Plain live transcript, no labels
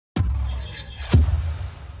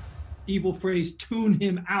evil phrase, tune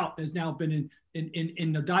him out, has now been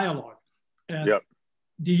in the dialogue. Yep.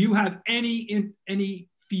 Do you have any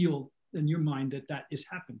feel in your mind that has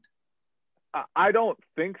happened? I don't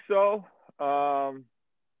think so. And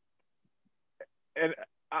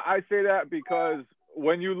I say that because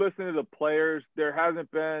when you listen to the players, there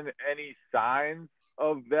hasn't been any signs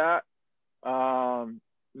of that.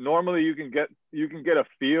 Normally you can get a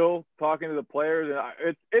feel talking to the players,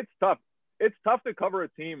 and it's tough. It's tough to cover a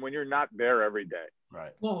team when you're not there every day.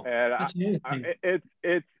 Right. Well, and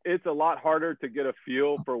it's a lot harder to get a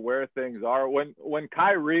feel for where things are. When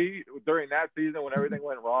Kyrie, during that season, when everything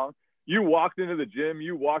went wrong, you walked into the gym,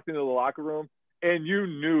 you walked into the locker room, and you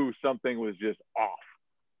knew something was just off.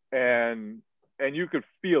 And you could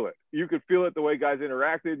feel it. You could feel it the way guys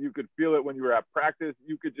interacted. You could feel it when you were at practice.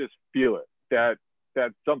 You could just feel it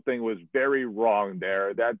that something was very wrong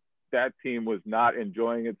there. That team was not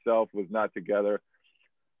enjoying itself, was not together.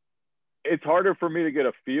 It's harder for me to get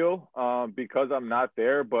a feel because I'm not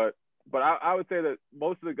there, but I would say that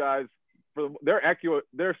most of the guys,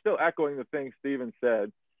 they're still echoing the things Steven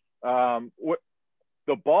said.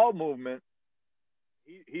 The ball movement,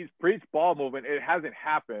 he's preached ball movement. It hasn't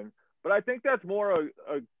happened, but I think that's more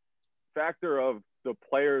a factor of the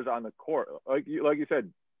players on the court. Like you said,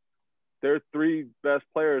 their three best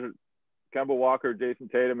players, Kemba Walker,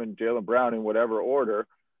 Jayson Tatum, and Jaylen Brown, in whatever order,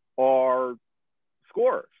 are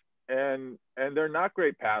scorers. And they're not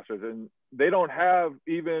great passers. And they don't have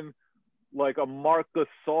even like a Marc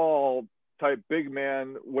Gasol type big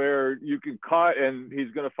man where you can cut and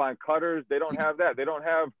he's going to find cutters. They don't have that. They don't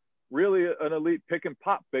have really an elite pick and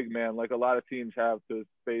pop big man like a lot of teams have to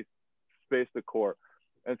space the court.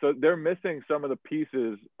 And so they're missing some of the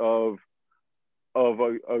pieces of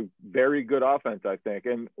a very good offense, I think.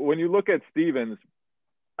 And when you look at Stevens,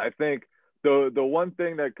 I think the one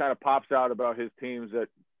thing that kind of pops out about his teams that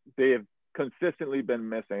they have consistently been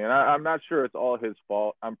missing, and I'm not sure it's all his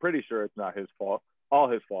fault. I'm pretty sure it's not his fault, all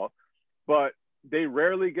his fault, but they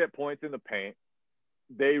rarely get points in the paint.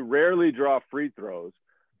 They rarely draw free throws.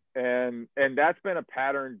 And that's been a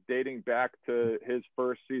pattern dating back to his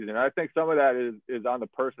first season. I think some of that is on the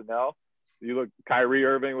personnel. You look, Kyrie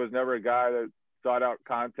Irving was never a guy that sought out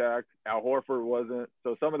contact. Al Horford wasn't.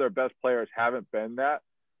 So some of their best players haven't been that.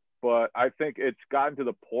 But I think it's gotten to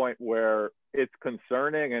the point where it's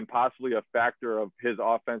concerning and possibly a factor of his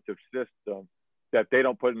offensive system that they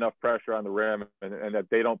don't put enough pressure on the rim and that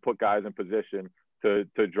they don't put guys in position to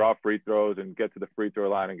draw free throws and get to the free throw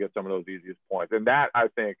line and get some of those easiest points. And that, I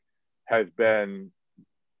think,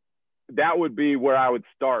 that would be where I would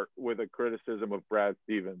start with a criticism of Brad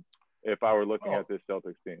Stevens if I were looking at this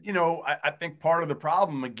Celtics team. You know, I think part of the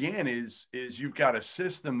problem, again, is you've got a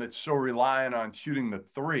system that's so reliant on shooting the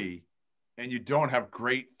three, and you don't have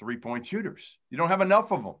great three-point shooters. You don't have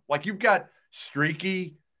enough of them. Like, you've got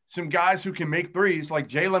streaky, some guys who can make threes, like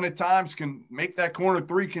Jaylen at times can make that corner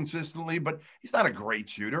three consistently, but he's not a great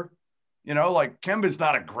shooter. You know, like Kemba's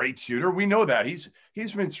not a great shooter. We know that. He's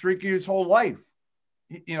been streaky his whole life.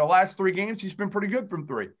 Last 3 games, he's been pretty good from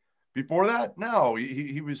three. Before that, no,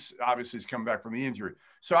 he was obviously he's come back from the injury.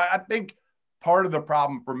 So I think part of the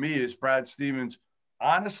problem for me is Brad Stevens,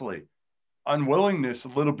 honestly, unwillingness a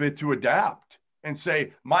little bit to adapt and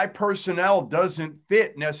say, my personnel doesn't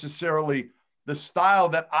fit necessarily the style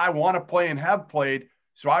that I want to play and have played.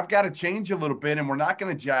 So I've got to change a little bit, and we're not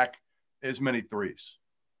going to jack as many threes.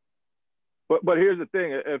 But here's the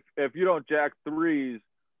thing: if you don't jack threes,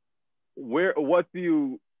 what do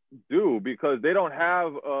you do? Because they don't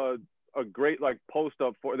have a great post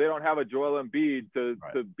up for. They don't have a Joel Embiid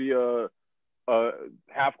to be a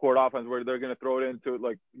half court offense where they're going to throw it into it.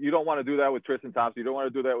 Like, you don't want to do that with Tristan Thompson. You don't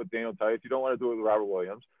want to do that with Daniel Tice. You don't want to do it with Robert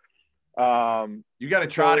Williams. You got to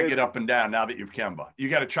try to get up and down now that you've Kemba. You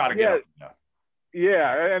got to try to get up and down.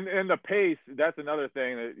 Yeah, and the pace, that's another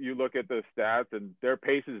thing that you look at the stats, and their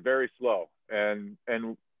pace is very slow. And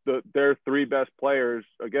their 3 best players,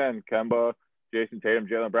 again, Kemba, Jayson Tatum,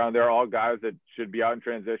 Jaylen Brown, they're all guys that should be out in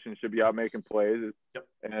transition, should be out making plays. Yep.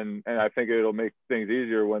 And I think it'll make things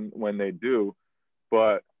easier when they do.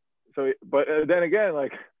 But then again,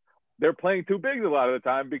 like, they're playing too big a lot of the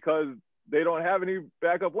time because they don't have any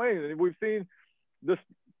backup wings. And we've seen this.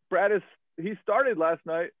 He started last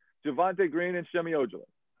night Javonte Green and Shemi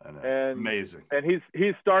Ojeleye. And amazing. And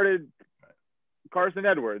he's started Carson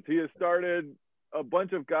Edwards. He has started a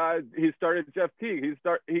bunch of guys. He started Jeff Teague.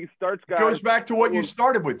 He starts guys. It goes back to what you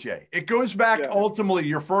started with, Jay. It goes back ultimately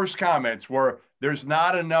your first comments where there's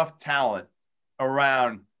not enough talent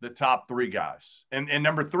around the top 3 guys. And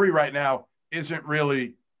number 3 right now isn't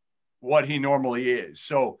really what he normally is.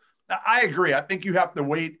 So I agree. I think you have to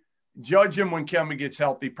wait. judge him when Kevin gets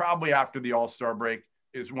healthy. Probably after the All-Star break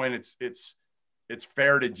is when it's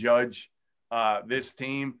fair to judge this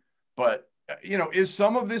team. But is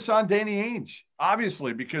some of this on Danny Ainge?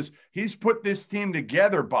 Obviously, because he's put this team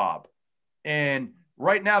together, Bob. And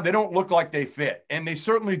right now, they don't look like they fit. And they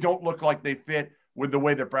certainly don't look like they fit with the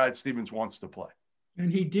way that Brad Stevens wants to play.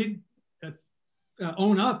 And he did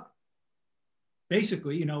own up,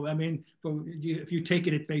 basically. If you take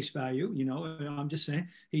it at face value, I'm just saying,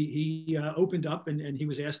 he opened up and he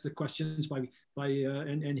was asked the questions by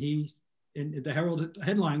the Herald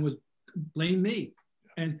headline was blame me.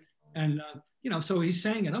 And so he's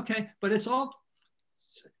saying it, okay, but it's all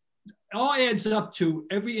adds up to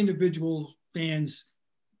every individual fan's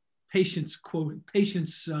patience quotient,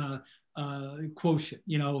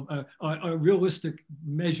 a realistic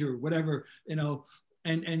measure, whatever,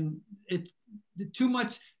 and it's too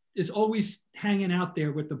much is always hanging out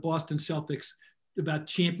there with the Boston Celtics about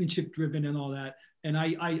championship driven and all that. And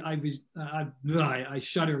I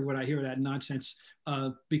shudder when I hear that nonsense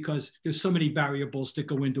because there's so many variables that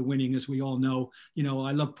go into winning, as we all know.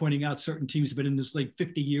 I love pointing out certain teams have been in this league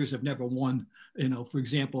 50 years have never won. For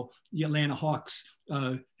example, the Atlanta Hawks.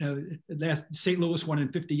 St. Louis won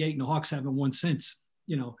in '58, and the Hawks haven't won since.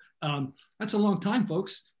 That's a long time,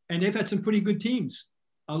 folks, and they've had some pretty good teams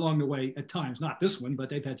along the way at times. Not this one, but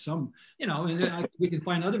they've had some. And we can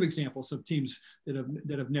find other examples of teams that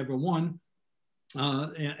have never won.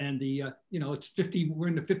 It's 50. We're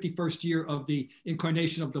in the 51st year of the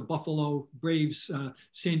incarnation of the Buffalo Braves,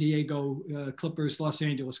 San Diego Clippers, Los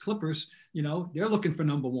Angeles Clippers. They're looking for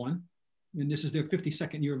number one, and this is their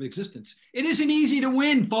 52nd year of existence. It isn't easy to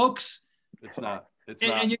win, folks. It's not.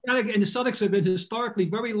 And the Celtics have been historically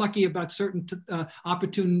very lucky about certain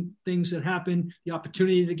opportune things that happen. The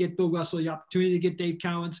opportunity to get Bill Russell, the opportunity to get Dave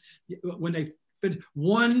Cowens, when they fit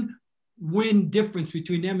one win difference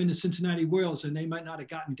between them and the Cincinnati Royals, and they might not have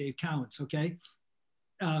gotten Dave Cowens, okay?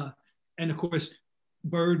 And of course,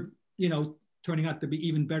 Bird, turning out to be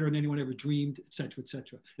even better than anyone ever dreamed, et cetera, et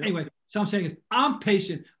cetera. Yep. Anyway, so I'm saying is I'm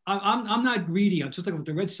patient. I'm not greedy. I'm just like with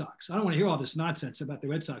the Red Sox. I don't want to hear all this nonsense about the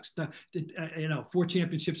Red Sox. 4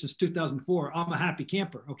 championships since 2004. I'm a happy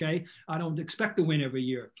camper, okay? I don't expect to win every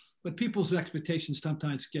year. But people's expectations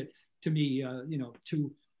sometimes get, to me,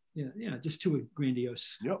 just too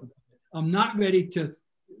grandiose. Yep. I'm not ready to.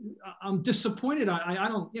 I'm disappointed. I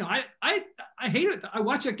don't. I hate it. I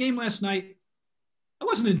watched that game last night. It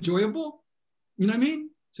wasn't enjoyable. You know what I mean?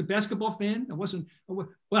 As a basketball fan, it wasn't. Well,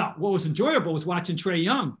 what was enjoyable was watching Trae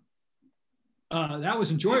Young. That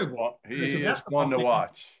was enjoyable. He is fun to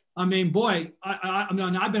watch. I mean, boy,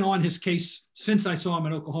 I've been on his case since I saw him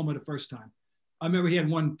in Oklahoma the first time. I remember he had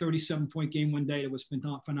one 37-point game one day that was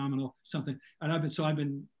phenomenal, something. And I've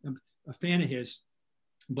been a fan of his,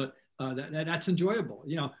 but that's enjoyable.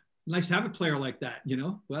 Nice to have a player like that.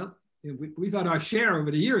 Well, we've had our share over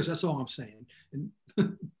the years. That's all I'm saying. And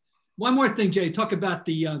one more thing, Jay, talk about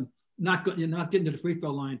the not getting to the free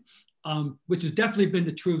throw line, which has definitely been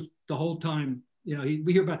the truth the whole time. We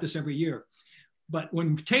hear about this every year. But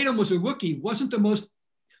when Tatum was a rookie, wasn't the most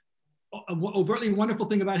overtly wonderful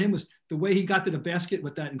thing about him was the way he got to the basket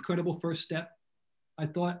with that incredible first step, I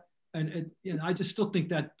thought. And I just still think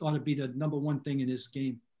that ought to be the number one thing in his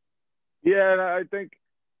game. Yeah, and I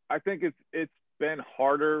think it's been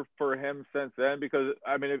harder for him since then because,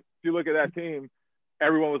 I mean, if you look at that team,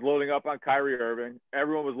 everyone was loading up on Kyrie Irving.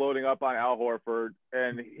 Everyone was loading up on Al Horford,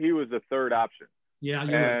 and he was the third option. Yeah,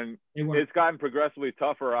 and it's gotten progressively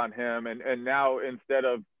tougher on him. And now instead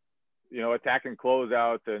of, attacking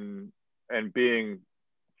closeouts and being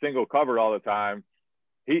single covered all the time,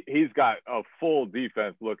 he's got a full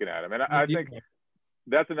defense looking at him. And I think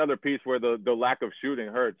that's another piece where the lack of shooting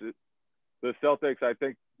hurts. The Celtics, I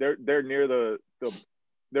think they're near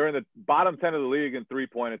they're in the bottom 10 of the league in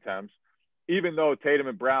 3-point attempts, even though Tatum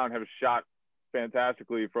and Brown have shot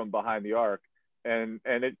fantastically from behind the arc. And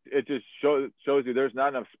it just shows you there's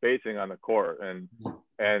not enough spacing on the court.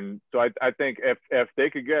 And so I think if they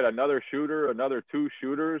could get another shooter, another 2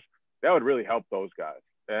 shooters, that would really help those guys.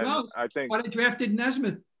 And I think why they drafted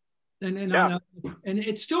Nesmith, and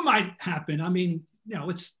it still might happen. I mean,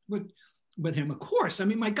 it's with him, of course. I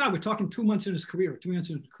mean, my God, we're talking 2 months in his career, 3 months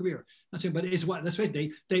in his career. Not saying, but it's what that's right.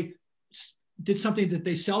 They did something that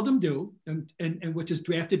they seldom do, and which is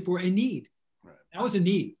drafted for a need. Right. That was a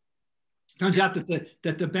need. Turns out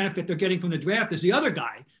that the benefit they're getting from the draft is the other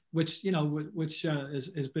guy, which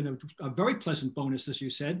has been a very pleasant bonus, as you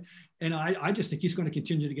said. And I just think he's going to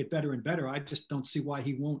continue to get better and better. I just don't see why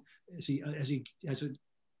he won't, as he has a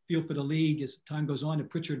feel for the league as time goes on. And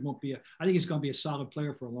Pritchard won't be I think he's going to be a solid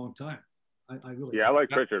player for a long time. I really. Yeah, I like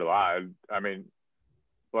Pritchard a lot. I mean,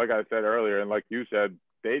 like I said earlier, and like you said,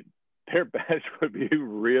 their bench would be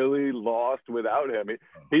really lost without him.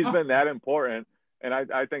 He's been that important, and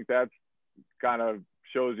I think that's kind of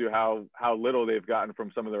shows you how little they've gotten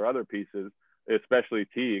from some of their other pieces, especially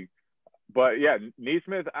Teague. But yeah,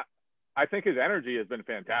 Nesmith, I think his energy has been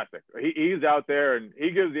fantastic. He's out there and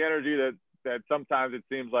he gives the energy that sometimes it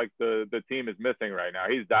seems like the team is missing right now.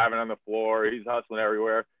 He's diving on the floor. He's hustling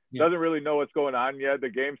everywhere. Yeah. Doesn't really know what's going on yet. The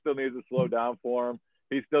game still needs to slow down for him.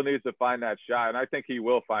 He still needs to find that shot, and I think he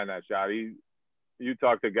will find that shot. You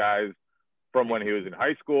talk to guys from when he was in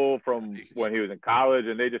high school, from when he was in college,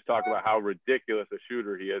 and they just talk about how ridiculous a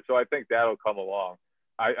shooter he is. So I think that'll come along.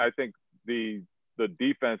 I think the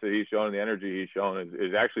defense that he's shown and the energy he's shown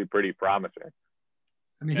is actually pretty promising.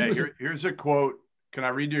 I mean, here's a quote. Can I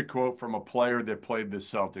read you a quote from a player that played the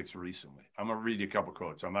Celtics recently? I'm going to read you a couple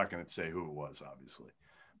quotes. I'm not going to say who it was, obviously.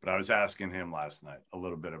 But I was asking him last night a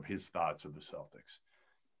little bit of his thoughts of the Celtics.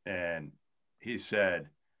 And he said,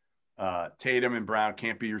 Tatum and Brown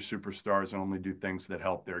can't be your superstars and only do things that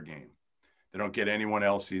help their game. They don't get anyone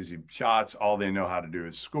else easy shots. All they know how to do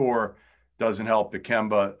is score. Doesn't help the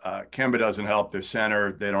Kemba. Kemba doesn't help their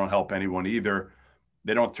center. They don't help anyone either.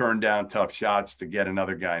 They don't turn down tough shots to get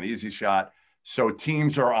another guy an easy shot. So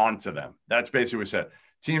teams are onto them. That's basically what he said.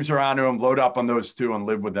 Teams are onto them, load up on those two and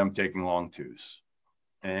live with them taking long twos.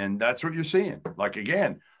 And that's what you're seeing. Like,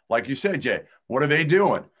 again, like you said, Jay, what are they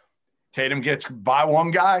doing? Tatum gets by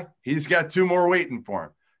one guy. He's got two more waiting for him.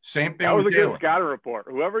 Same thing. That was with a Jaylen. good scouting report.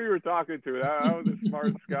 Whoever you were talking to, that was a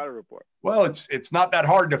smart scouting report. Well, it's not that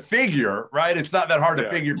hard to figure, right? It's not that hard to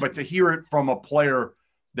figure, but to hear it from a player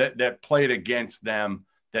that played against them,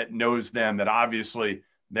 that knows them, that obviously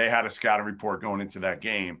they had a scouting report going into that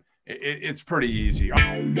game, it's pretty easy.